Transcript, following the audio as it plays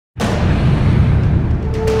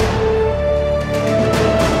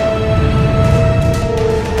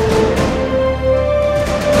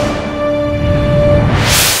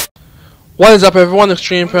What is up everyone,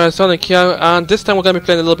 Extreme Sonic here, and this time we're going to be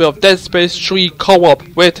playing a little bit of Dead Space 3 Co-op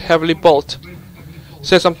with Heavily Bolt.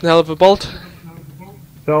 Say something, hell of a bolt?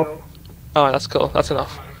 No. Alright, that's cool, that's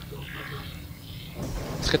enough.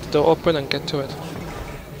 Let's get the door open and get to it.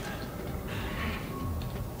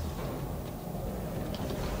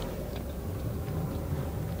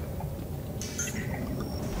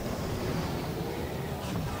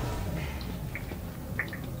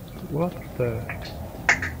 What the?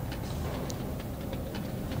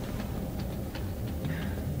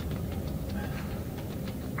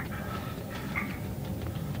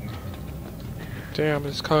 Damn,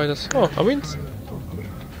 this car is... Oh, I mean...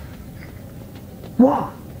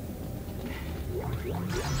 What?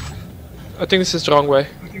 I think this is the wrong way.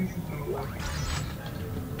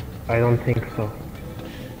 I don't think so.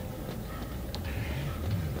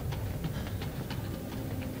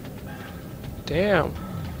 Damn.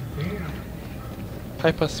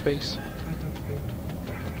 Hyperspace.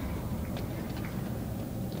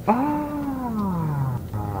 Ah,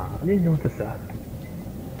 I didn't notice that.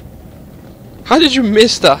 How did you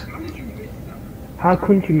miss that? How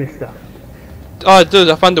couldn't you miss that? Oh dude,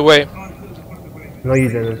 I found the way. No, you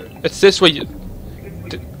didn't. It's this way you...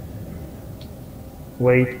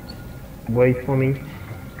 Wait for me.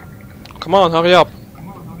 Come on, hurry up.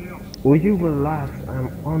 Will you relax?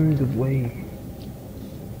 I'm on the way.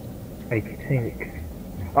 I think.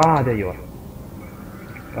 Ah, there you are.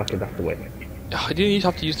 Okay, that's the way. I didn't even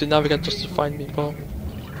have to use the navigator just to find me, bro.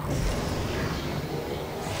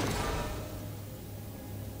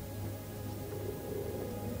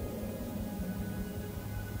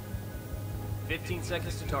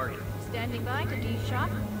 Seconds to target. Standing by to D-shock.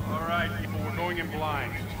 Alright, people, we're going in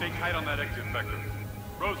blind. Stay tight on that exit vector.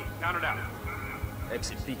 Rosa, count it out.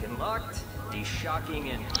 Exit beacon locked. D-shocking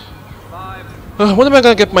in 5. When am I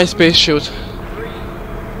gonna get my space suit? 3, 2.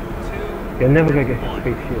 You're never gonna get a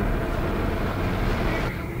space shield.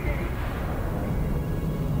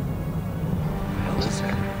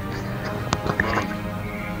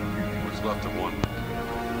 What's left of one?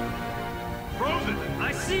 Frozen!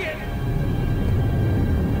 I see it.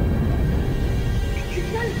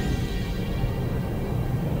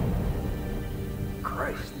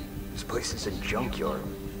 Christ, this place is a junkyard.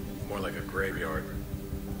 More like a graveyard.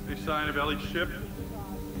 Any sign of Ellie's ship?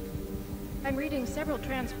 I'm reading several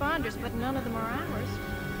transponders, but none of them are ours.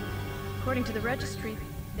 According to the registry,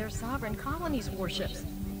 they're sovereign colonies' warships.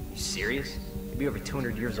 You serious? They'd be over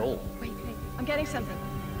 200 years old. Wait, I'm getting something.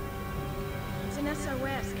 It's an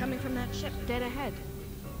SOS coming from that ship dead ahead.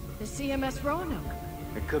 The CMS Roanoke.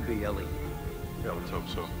 It could be Ellie. Yeah, let's hope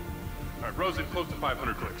so. Alright, Rosen, close to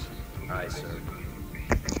 500 clicks. Aye, sir.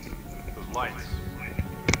 Those lights.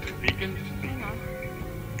 Beacon? Hang on.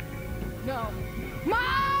 No.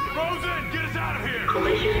 Mom! Rosen, get us out of here!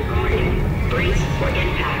 Collision warning. Brace for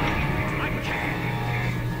impact. I can't!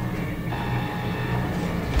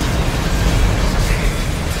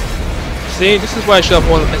 See, this is why I should have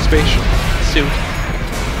worn a space suit.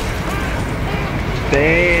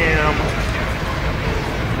 Damn.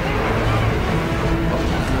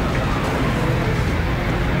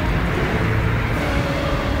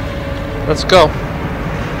 Let's go.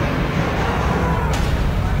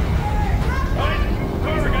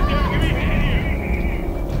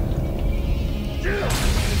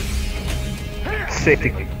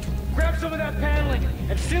 Safety. Grab some of that paneling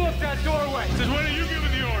and seal up that doorway. Since when are you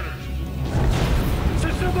giving the orders?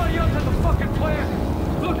 Since somebody else has a fucking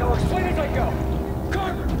plan. Look, I'll explain as I go.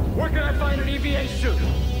 Carter, where can I find an EVA suit?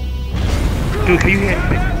 Dude, can you hear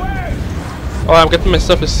me? That way! Oh, I'm getting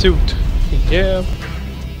myself a suit. Yeah.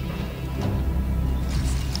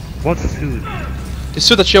 What's a suit? The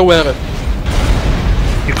suit that you're wearing.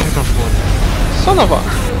 You can't afford it. Son of a...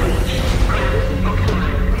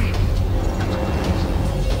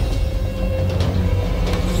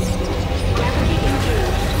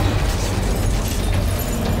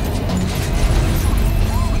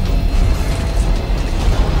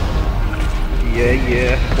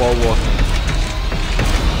 Yeah, forward.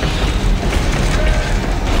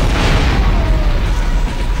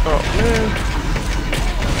 Oh man.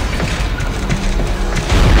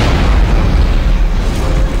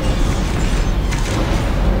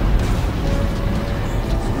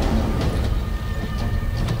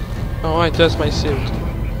 Alright, that's my suit.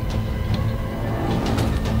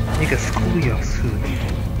 Nigga, screw your suit.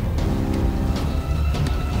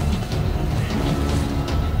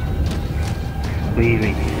 Wait.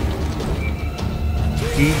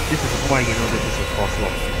 See, this is why you know that this is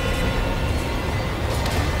possible.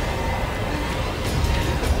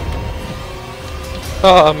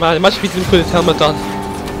 Oh man, imagine if he didn't put his helmet on.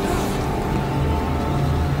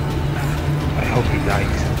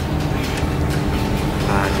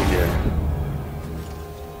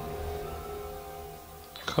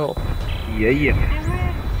 Oh. Yeah.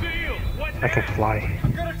 I can fly.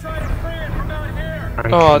 I'm gonna try to free it from out here.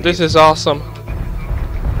 And Oh, kill this you. is awesome.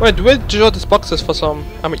 Wait, where did you draw these boxes for some?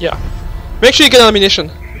 I mean, yeah. Make sure you get ammunition.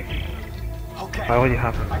 Okay. I already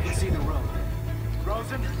have I can it. see the room.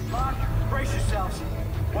 Rosen, Locke, brace yourselves.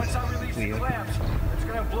 Once I release the Yeah. clamps, it's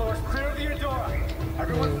gonna blow us clear of the Eudora.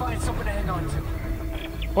 Everyone find something to hang on to.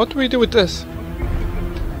 What do we do with this?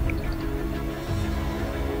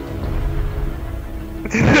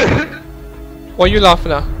 What are you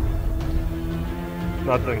laughing at?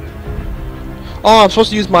 Nothing. Oh, I'm supposed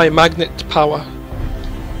to use my magnet power.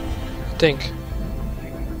 I think.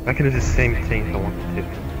 I can do the same thing if I wanted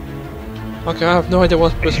to. Okay, I have no idea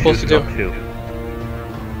what we're supposed to do. Shoot too.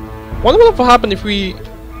 What would have happened if we...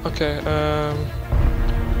 Okay,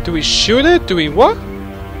 do we shoot it? Do we what?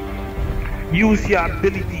 Use your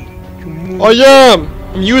ability to move. Oh yeah!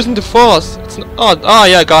 I'm using the force. It's oh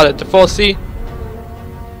yeah, I got it. The force, see?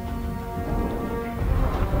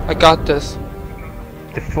 I got this.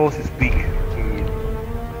 The force is weak in you.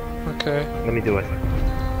 Okay. Let me do it.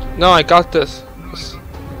 No, I got this.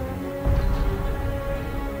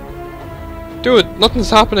 Dude, nothing's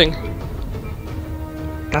happening.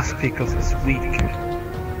 That's because it's weak.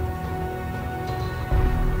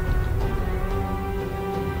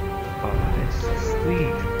 Oh, it's so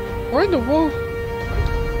sweet. Where in the world?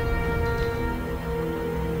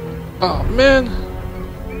 Oh man.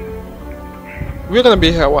 We're gonna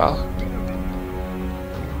be here a while.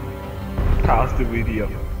 Pause the video.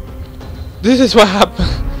 This is what happened.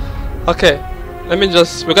 Okay, let me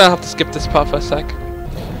just... We're gonna have to skip this part for a sec.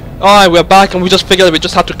 Alright, we're back and we just figured we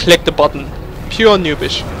just have to click the button. Pure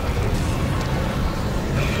noobish.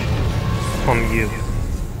 From you.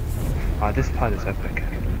 Ah, this part is epic.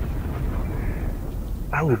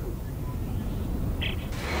 Ow.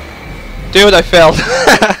 Dude, I failed.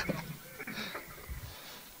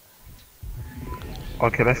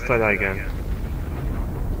 Okay, let's try that again.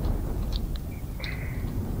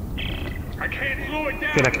 I can't slow it I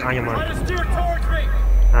down. feel like Iron Try Man. to steer towards me.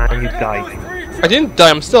 And you died. I didn't die,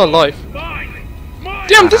 I'm still alive. Mine! Mine!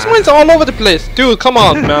 Damn, this mine's all over the place. Dude, come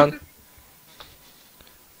on, man.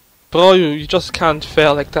 Bro, you just can't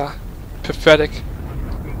fail like that. Pathetic.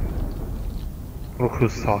 Look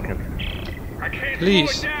who's talking. I can't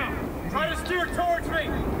Please. slow it down. Try to steer towards me.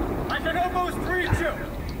 I can almost reach you.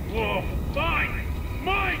 Whoa, mine!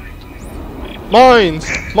 Mine! Mines!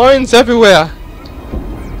 Mines everywhere!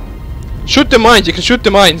 Shoot the mines, you can shoot the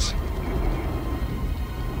mines.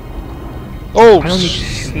 Oh, I don't need to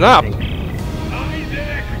shoot snap. anything.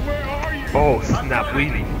 Isaac, where are you? Oh, snap,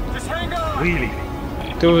 really? Just hang on. Really?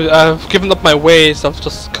 Dude, I've given up my ways of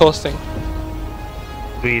just coasting.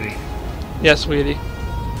 Really? Yes, really.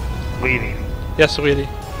 Really? Yes, really.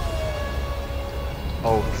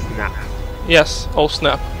 Oh, snap. Yes, oh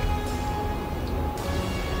snap.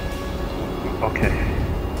 Okay.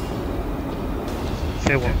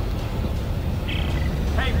 Say what?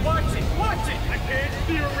 Hey, watch it. Watch it. I can't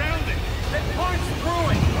steer around it. Then punch through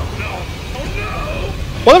it. Oh no! Oh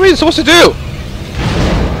no! What are we supposed to do?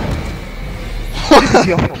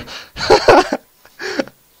 Yo.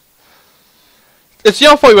 It's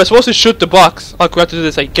your fault, you were supposed to shoot the box. I'll have to do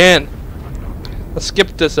this again. Let's skip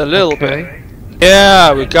this a little bit. Okay.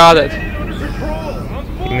 Yeah, we got it.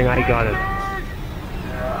 I mean, I got it.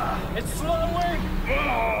 It's slowing.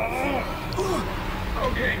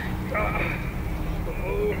 Okay.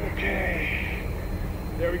 Okay.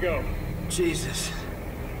 There we go. Jesus.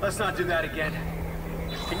 Let's not do that again.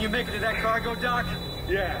 Can you make it to that cargo dock?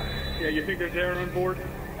 Yeah. Yeah, you think there's air on board?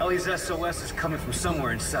 Ellie's SOS is coming from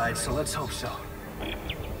somewhere inside, so let's hope so.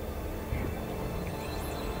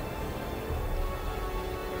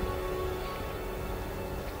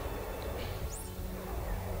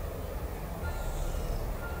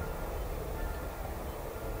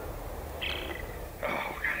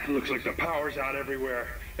 It looks like the power's out everywhere.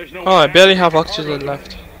 There's no Oh, I way barely to have cargo oxygen dock.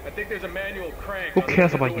 left. I think there's a manual crank. Who on the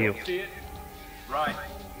cares other about door. you? See it? Right.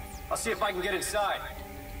 I'll see if I can get inside.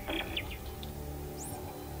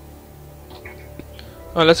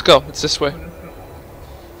 Oh, let's go. It's this way.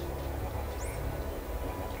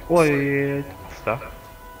 Weird stuff.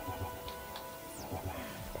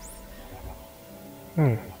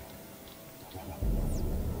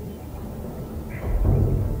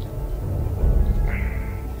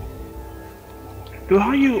 Dude,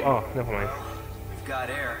 how you? Oh, never mind. We've got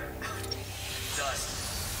air.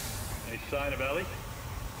 Dust. Any sign of Ellie?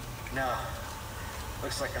 No.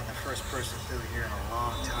 Looks like I'm the first person through here in a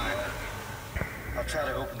long time. I'll try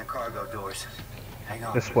to open the cargo doors. Hang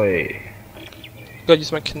on. This way. Gotta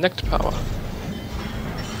use my connect power.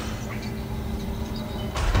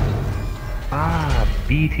 Ah,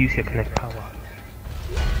 B to use your connect power.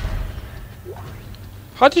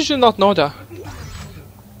 How did you not know that?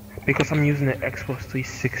 Because I'm using the Xbox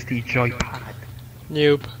 360 joypad.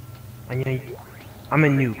 Noob. And yeah, I'm a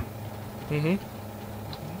noob.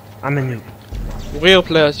 I'm a noob. Real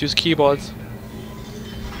players use keyboards.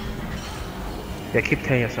 Yeah, keep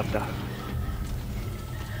telling yourself that.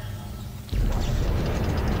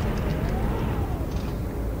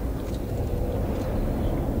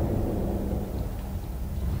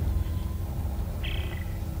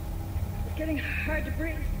 It's getting hard to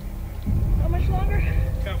breathe. How much longer?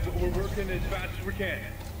 Yeah, we're working as fast as we can.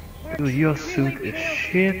 Dude, your suit is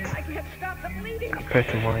shit I can't stop the bleeding. compared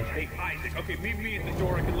to mine. Hey, Isaac, okay, meet me at the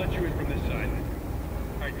door. I can let you in from this side.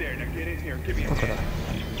 Right there, now get in here. Give me a Look at hand.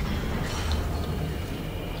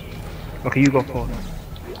 that. Okay, you go first.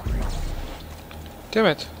 Damn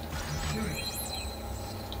it.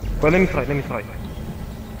 Well, let me try.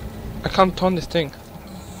 I can't turn this thing.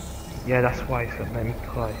 Yeah, that's why, so let me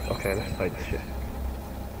try. Okay, let's try this shit.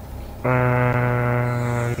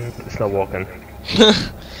 And it's not working.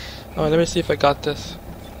 Oh, let me see if I got this.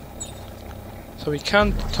 So we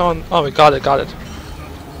can't turn. Oh, we got it.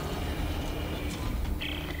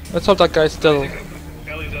 Let's hope that guy's still.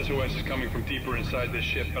 Ellie's SOS is coming from deeper inside this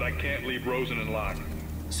ship, but I can't leave Rosen and Locke.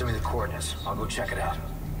 Send me the coordinates. I'll go check it out.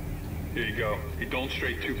 Here you go. Hey, don't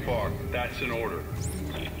stray too far. That's an order.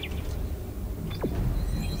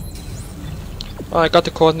 Oh, I got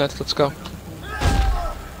the coordinates. Let's go.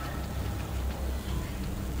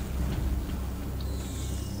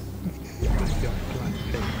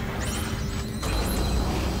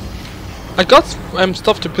 I got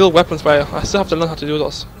stuff to build weapons, but I still have to learn how to do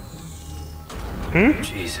those.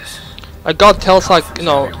 Jesus. I got tells like, you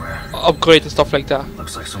know, upgrade and stuff like that.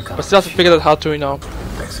 Looks like some kind But still have to figure out how to, you know.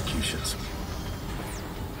 executions.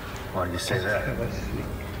 Why do you say that? Let's see.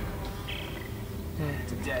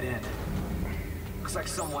 It's a dead end. Looks like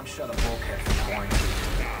someone shut a bulkhead for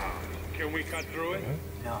quarantine. Can we cut through it?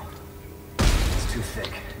 No. It's too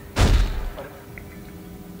thick.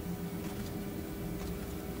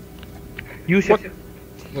 Use your...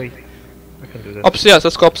 Wait. I can do this. Upstairs,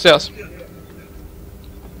 let's go upstairs.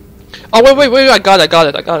 Oh, wait, I got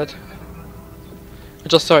it. I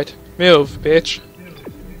just saw it. Move, bitch.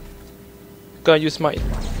 Gotta use my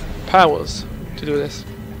powers to do this.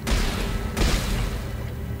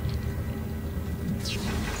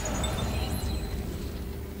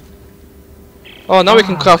 Oh, now we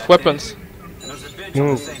can craft weapons. There's a bench on the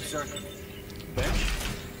Move. same circuit.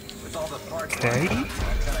 With all the parts Okay.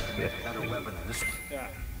 better weapon than this. Yeah,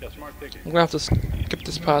 smart thinking. I'm gonna have to skip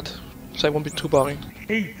this part, so it won't be too boring.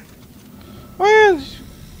 Hey. Well,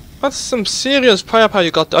 that's some serious firepower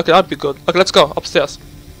you got there. Okay, that'd be good. Okay, let's go upstairs.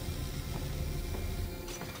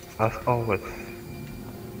 As always.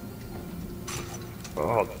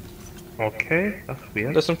 Oh. Okay, that's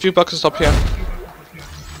weird. There's some few boxes up here.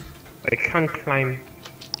 I can't climb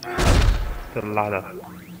the ladder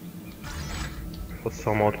for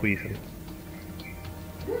some odd reason.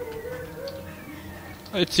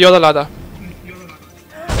 It's the other ladder.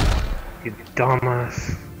 You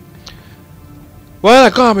dumbass. Well, I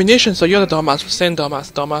got ammunition, so you're the dumbass. Same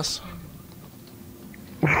dumbass.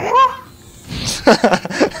 What?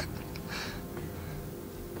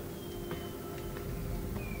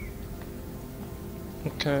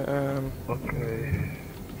 Okay, Okay.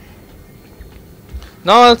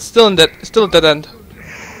 no, it's still a dead end.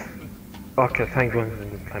 Okay, thank goodness I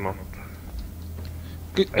didn't climb up.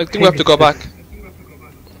 I think we have to go back.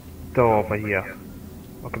 Door over here.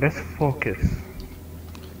 Okay, let's focus.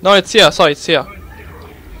 No, it's here. Sorry, it's here.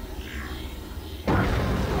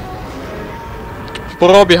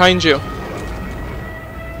 Bro, behind you.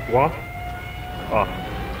 What? Oh.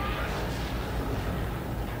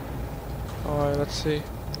 Alright, let's see.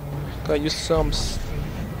 Gotta use some.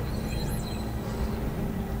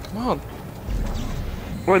 Come on.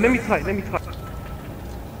 Wait, let me try.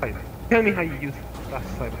 Wait, tell me how you use that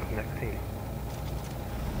side of connecting.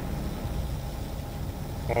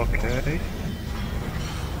 Okay.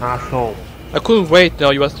 Asshole. I couldn't wait. No,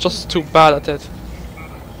 you was just too bad at it.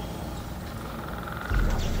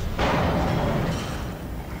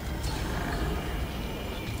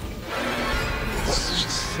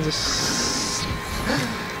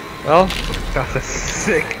 Well, That's a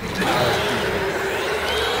sick.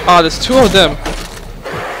 there's two of them.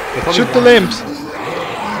 Shoot the limbs.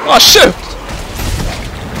 Oh shoot!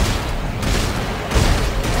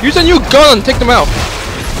 Use a new gun and take them out.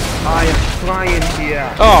 I am flying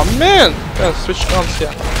here. Oh man! Gotta switch guns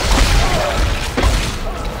here.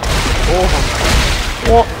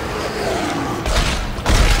 Oh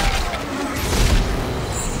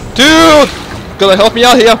Dude! Gotta help me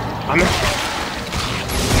out here. I'm.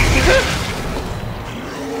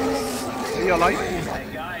 Are you alive?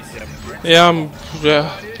 Yeah, yeah.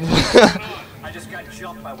 I just got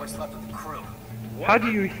jumped by what's left of the crew. How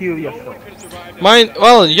do you heal yourself? Mine.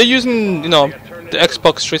 Well, you're using, you know, the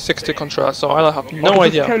Xbox 360 controller, so I have no Just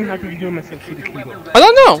idea. tell me how to heal myself through the keyboard. I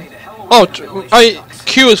don't know. Oh,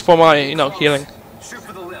 Q is for my, you know, healing. Shoot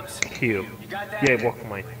for the limbs. Q. You got that? Yeah, walk for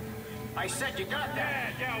mine. I said you got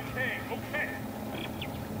that. Yeah, okay, okay.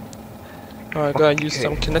 Alright, gotta use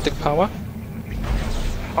some kinetic power.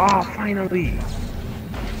 Ah, finally!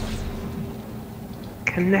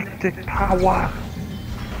 Kinetic power!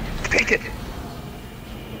 Take it!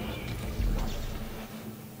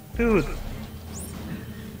 Dude!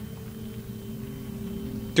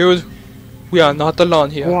 Dude, we are not alone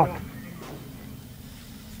here. What?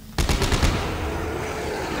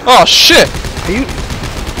 Oh shit! Can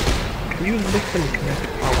you listen kinetic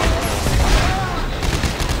power?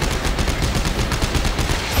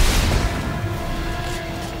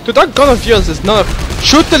 Dude, that gun of yours is not.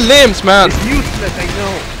 Shoot the limbs, man! It's useless, I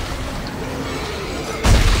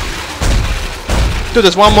know! Dude,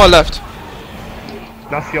 there's one more left.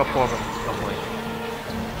 That's your problem, not mine.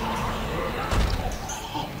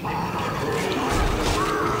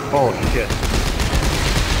 Oh shit.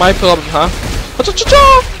 My problem, huh?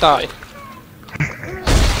 Cha-cha-cha-cha! Die.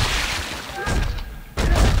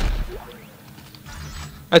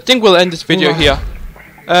 I think we'll end this video here.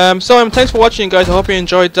 Thanks for watching, guys. I hope you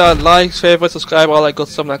enjoyed that. Like, favorite, subscribe, all that good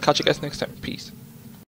stuff, and I'll catch you guys next time. Peace.